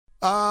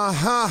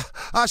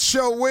I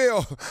sure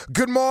will.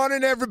 Good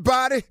morning,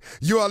 everybody.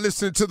 You are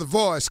listening to The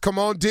Voice. Come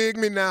on, dig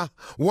me now.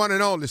 One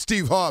and only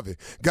Steve Harvey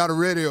got a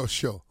radio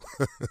show.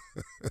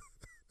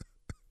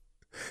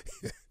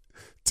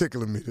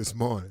 Tickling me this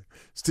morning.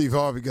 Steve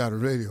Harvey got a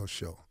radio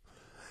show.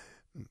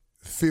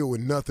 Filled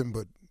with nothing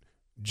but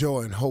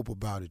joy and hope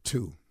about it,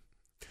 too.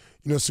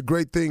 You know, it's a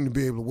great thing to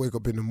be able to wake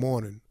up in the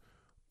morning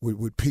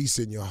with peace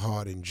in your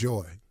heart and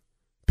joy.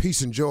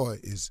 Peace and joy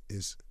is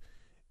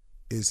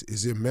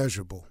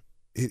immeasurable.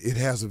 It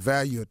has a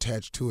value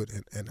attached to it,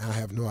 and I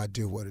have no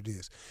idea what it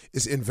is.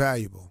 It's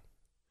invaluable.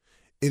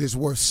 It is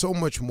worth so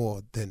much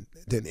more than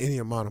any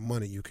amount of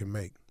money you can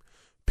make.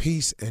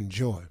 Peace and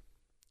joy.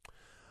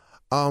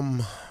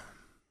 I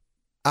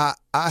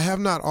have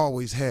not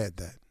always had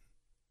that.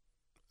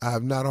 I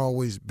have not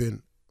always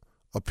been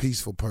a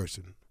peaceful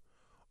person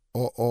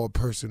or a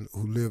person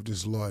who lived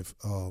his life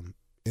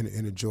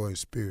in a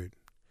joyous spirit.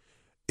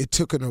 It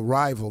took an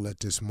arrival at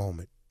this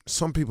moment.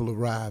 Some people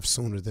arrive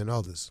sooner than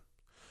others.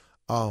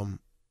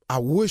 I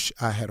wish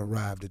I had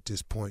arrived at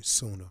this point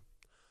sooner,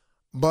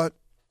 but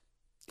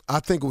I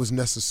think it was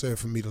necessary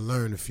for me to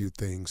learn a few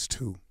things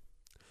too.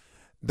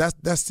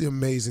 That's the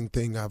amazing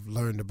thing I've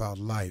learned about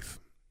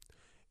life,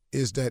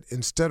 is that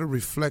instead of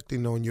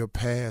reflecting on your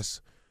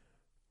past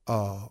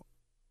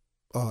incidences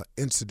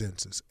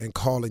and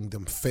calling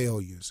them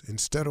failures,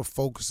 instead of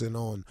focusing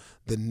on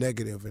the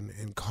negative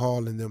and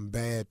calling them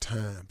bad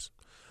times,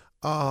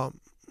 I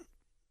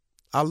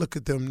look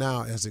at them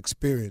now as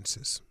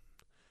experiences.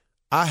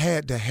 I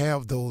had to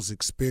have those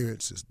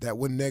experiences that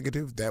were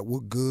negative, that were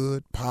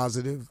good,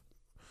 positive,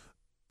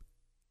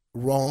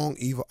 wrong,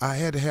 evil. I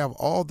had to have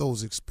all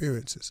those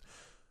experiences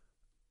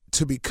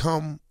to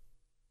become,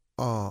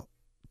 to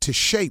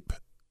shape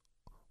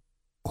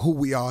who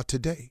we are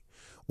today.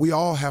 We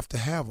all have to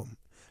have them.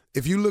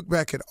 If you look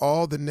back at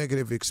all the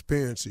negative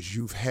experiences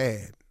you've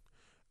had,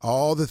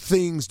 all the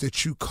things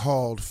that you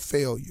called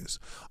failures,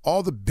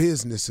 all the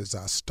businesses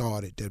I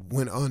started that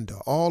went under,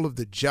 all of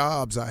the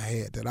jobs I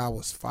had that I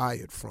was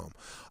fired from,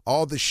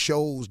 all the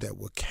shows that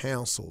were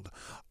canceled,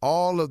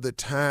 all of the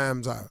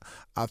times I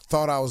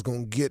thought I was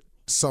going to get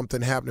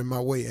something happening my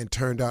way and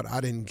turned out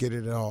I didn't get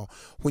it at all.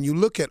 When you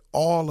look at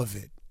all of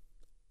it,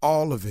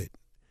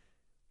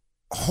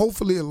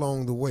 hopefully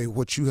along the way,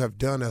 what you have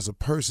done as a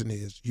person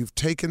is you've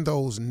taken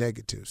those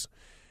negatives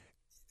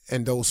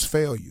and those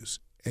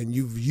failures and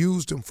you've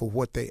used them for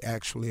what they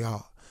actually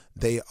are.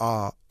 They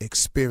are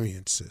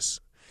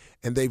experiences.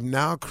 And they've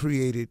now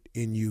created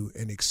in you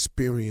an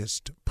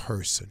experienced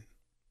person.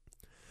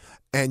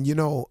 And, you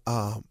know,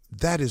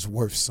 that is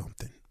worth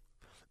something.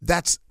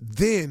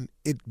 Then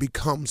it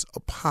becomes a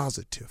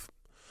positive.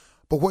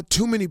 But what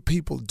too many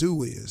people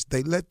do is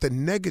they let the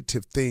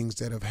negative things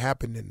that have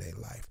happened in their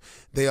life,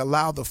 they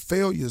allow the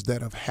failures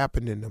that have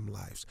happened in their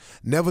lives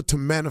never to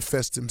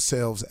manifest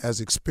themselves as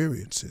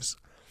experiences.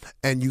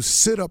 And you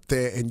sit up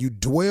there and you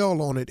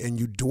dwell on it and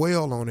you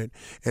dwell on it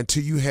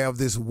until you have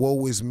this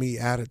woe is me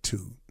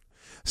attitude.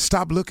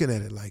 Stop looking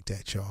at it like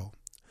that, y'all.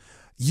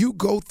 You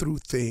go through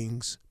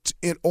things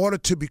in order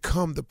to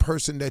become the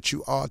person that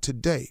you are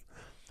today.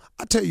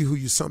 I tell you who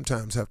you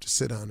sometimes have to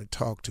sit down and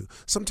talk to.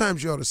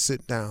 Sometimes you ought to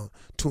sit down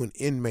to an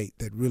inmate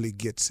that really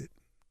gets it.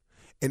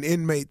 An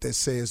inmate that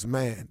says,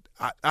 man,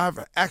 I've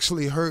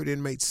actually heard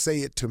inmates say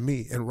it to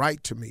me and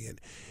write to me.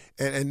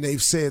 And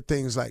they've said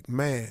things like,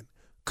 man,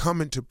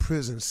 coming to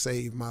prison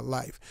saved my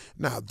life.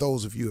 Now,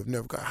 those of you who have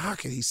never gone, how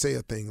can he say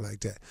a thing like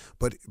that?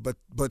 But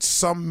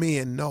some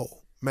men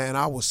know, man,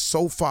 I was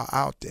so far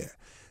out there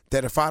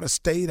that if I'd have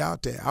stayed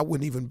out there, I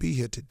wouldn't even be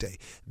here today.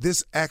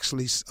 This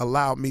actually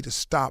allowed me to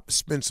stop,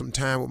 spend some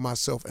time with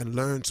myself and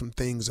learn some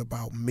things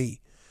about me.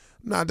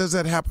 Now, does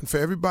that happen for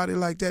everybody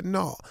like that?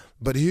 No.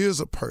 But here's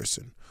a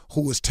person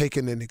who has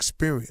taken an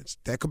experience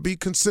that could be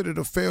considered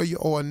a failure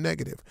or a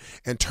negative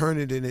and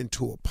turning it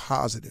into a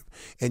positive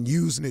and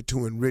using it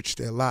to enrich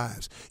their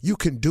lives. You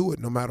can do it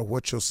no matter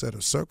what your set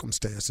of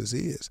circumstances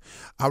is.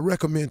 I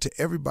recommend to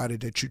everybody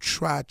that you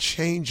try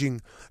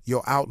changing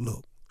your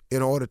outlook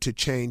in order to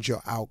change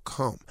your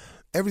outcome.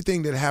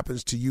 Everything that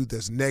happens to you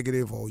that's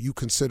negative or you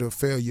consider a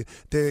failure,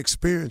 they're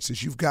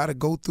experiences. You've got to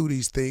go through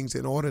these things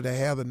in order to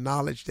have the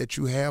knowledge that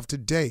you have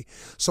today.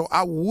 So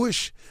I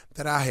wish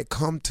that I had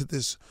come to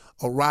this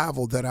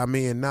arrival that I'm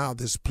in now,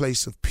 this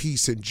place of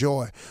peace and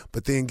joy.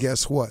 But then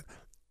guess what?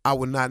 I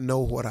would not know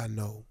what I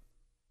know.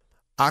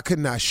 I could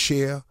not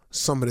share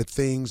some of the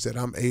things that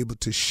I'm able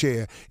to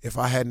share if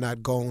I had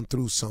not gone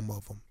through some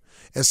of them.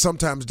 And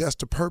sometimes that's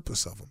the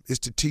purpose of them, is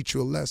to teach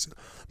you a lesson.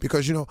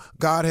 Because, you know,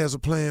 God has a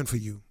plan for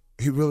you.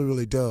 He really,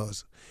 really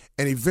does.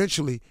 And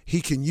eventually he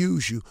can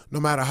use you no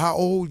matter how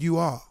old you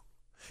are.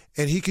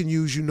 And he can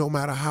use you no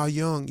matter how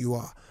young you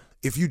are.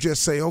 If you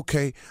just say,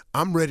 okay,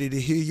 I'm ready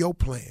to hear your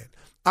plan.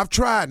 I've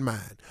tried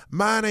mine.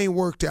 Mine ain't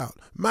worked out.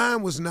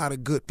 Mine was not a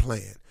good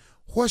plan.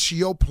 What's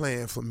your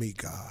plan for me,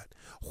 God?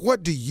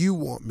 What do you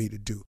want me to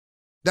do?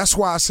 That's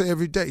why I say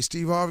every day,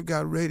 Steve Harvey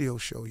got a radio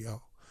show,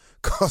 y'all.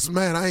 Because,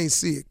 man, I ain't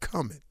see it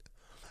coming.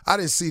 I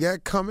didn't see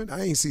that coming.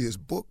 I ain't see this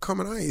book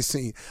coming. I ain't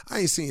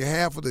seen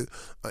half of the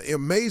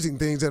amazing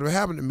things that have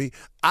happened to me.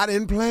 I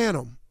didn't plan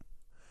them.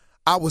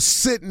 I was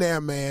sitting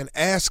there, man,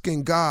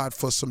 asking God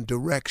for some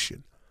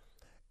direction.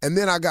 And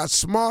then I got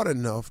smart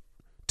enough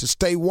to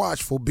stay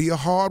watchful, be a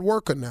hard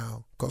worker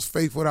now, because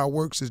faith without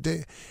works is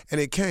dead. And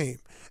it came.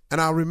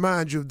 And I'll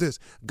remind you of this.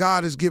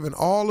 God has given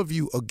all of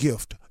you a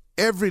gift.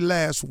 Every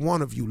last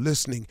one of you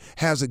listening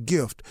has a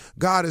gift.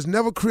 God has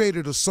never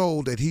created a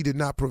soul that he did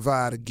not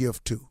provide a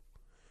gift to.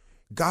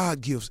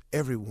 God gives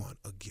everyone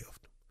a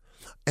gift.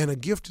 And a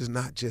gift is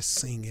not just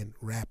singing,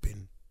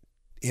 rapping,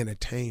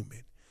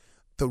 entertainment.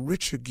 The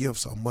richer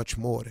gifts are much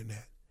more than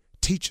that.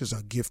 Teachers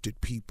are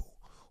gifted people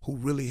who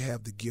really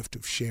have the gift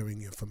of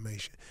sharing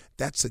information.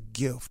 That's a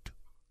gift.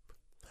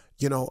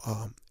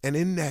 And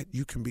in that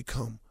you can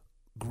become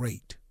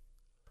great.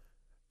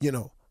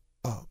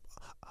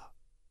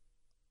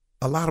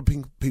 A lot of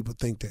people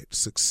think that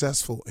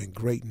successful and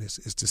greatness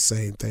is the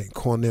same thing.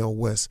 Cornel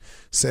West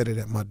said it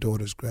at my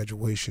daughter's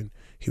graduation.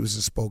 He was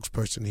a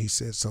spokesperson. He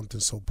said something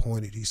so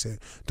pointed. He said,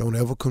 don't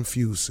ever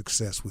confuse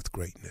success with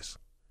greatness.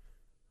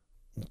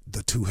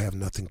 The two have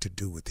nothing to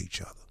do with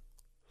each other.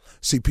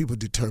 See, people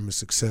determine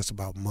success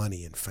about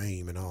money and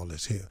fame and all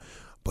this here.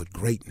 But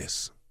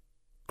greatness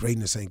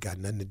ain't got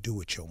nothing to do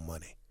with your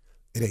money.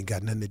 It ain't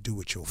got nothing to do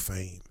with your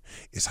fame.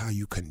 It's how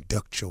you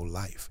conduct your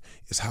life.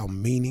 It's how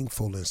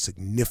meaningful and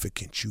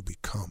significant you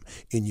become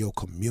in your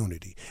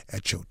community,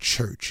 at your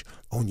church,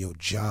 on your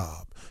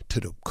job, to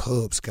the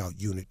Cub Scout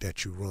unit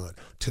that you run,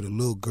 to the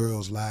little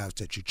girls' lives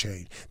that you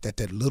change, that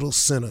little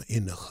center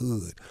in the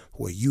hood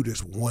where you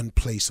just one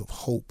place of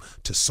hope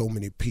to so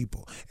many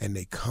people, and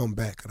they come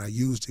back. And I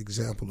used the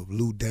example of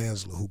Lou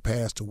Danzler, who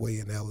passed away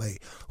in L.A.,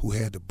 who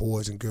had the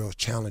Boys and Girls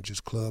Challengers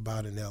Club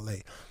out in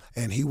L.A.,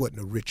 and he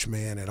wasn't a rich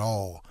man at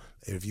all.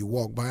 If you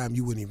walk by him,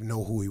 you wouldn't even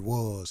know who he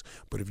was.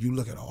 But if you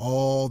look at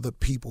all the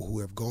people who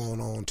have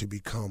gone on to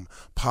become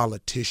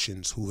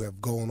politicians, who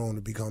have gone on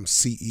to become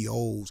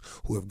CEOs,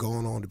 who have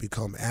gone on to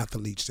become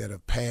athletes that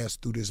have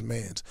passed through this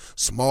man's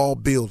small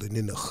building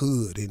in the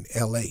hood in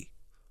L.A.,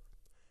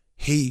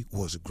 he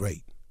was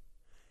great.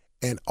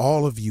 And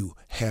all of you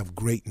have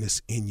greatness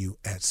in you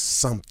at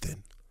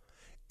something.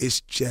 It's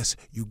just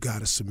you got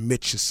to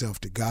submit yourself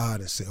to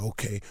God and say,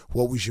 okay,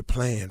 what was your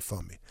plan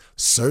for me?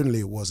 Certainly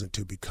it wasn't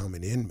to become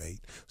an inmate.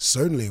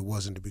 Certainly it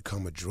wasn't to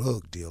become a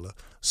drug dealer.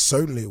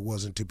 Certainly it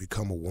wasn't to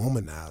become a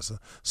womanizer.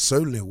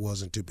 Certainly it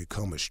wasn't to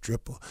become a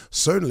stripper.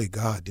 Certainly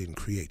God didn't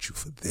create you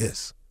for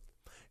this.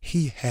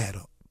 He had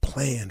a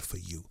plan for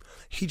you.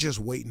 He just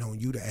waiting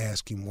on you to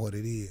ask him what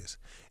it is.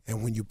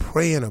 And when you're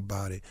praying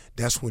about it,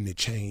 that's when the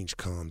change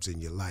comes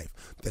in your life,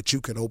 that you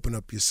can open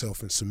up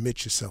yourself and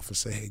submit yourself and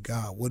say, hey,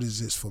 God, what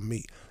is this for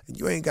me? And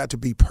you ain't got to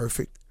be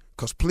perfect,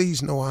 because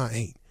please know I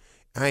ain't.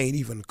 I ain't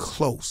even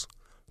close.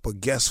 But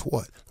guess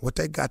what? What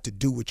that got to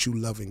do with you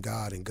loving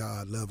God and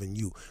God loving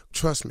you?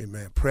 Trust me,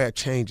 man, prayer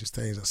changes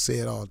things. I say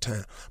it all the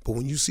time. But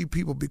when you see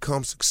people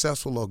become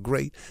successful or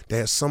great,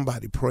 there's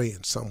somebody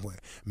praying somewhere.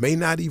 May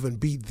not even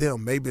be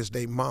them. Maybe it's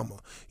their mama.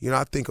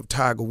 I think of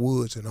Tiger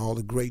Woods and all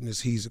the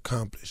greatness he's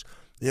accomplished.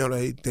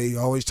 They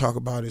always talk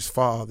about his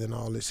father and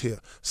all this here.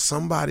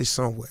 Somebody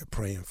somewhere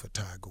praying for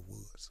Tiger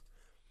Woods.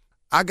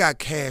 I got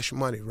Cash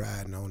Money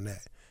riding on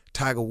that.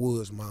 Tiger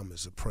Woods' mama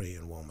is a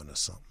praying woman or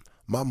something.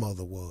 My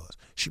mother was.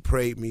 She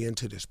prayed me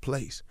into this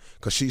place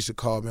because she used to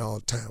call me all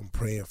the time,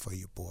 praying for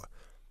you, boy.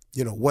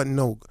 Wasn't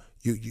no,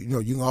 you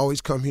can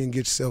always come here and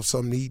get yourself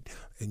something to eat.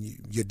 And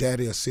your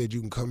daddy said you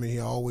can come in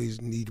here,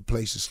 always need a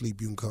place to sleep,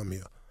 you can come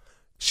here.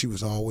 She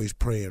was always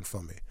praying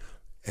for me.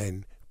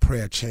 And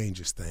prayer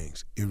changes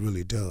things. It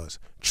really does.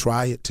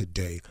 Try it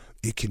today.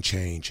 It can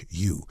change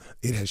you.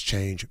 It has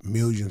changed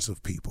millions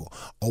of people.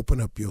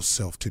 Open up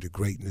yourself to the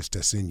greatness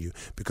that's in you,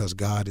 because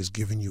God has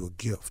given you a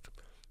gift.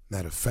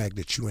 Now, the fact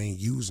that you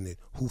ain't using it,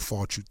 who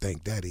fault you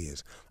think that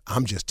is?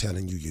 I'm just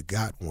telling you, you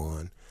got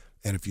one.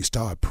 And if you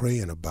start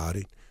praying about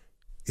it,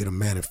 it'll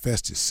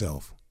manifest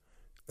itself.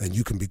 And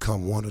you can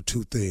become one or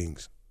two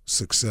things,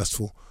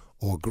 successful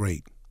or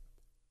great,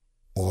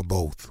 or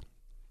both.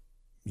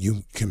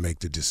 You can make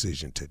the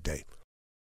decision today.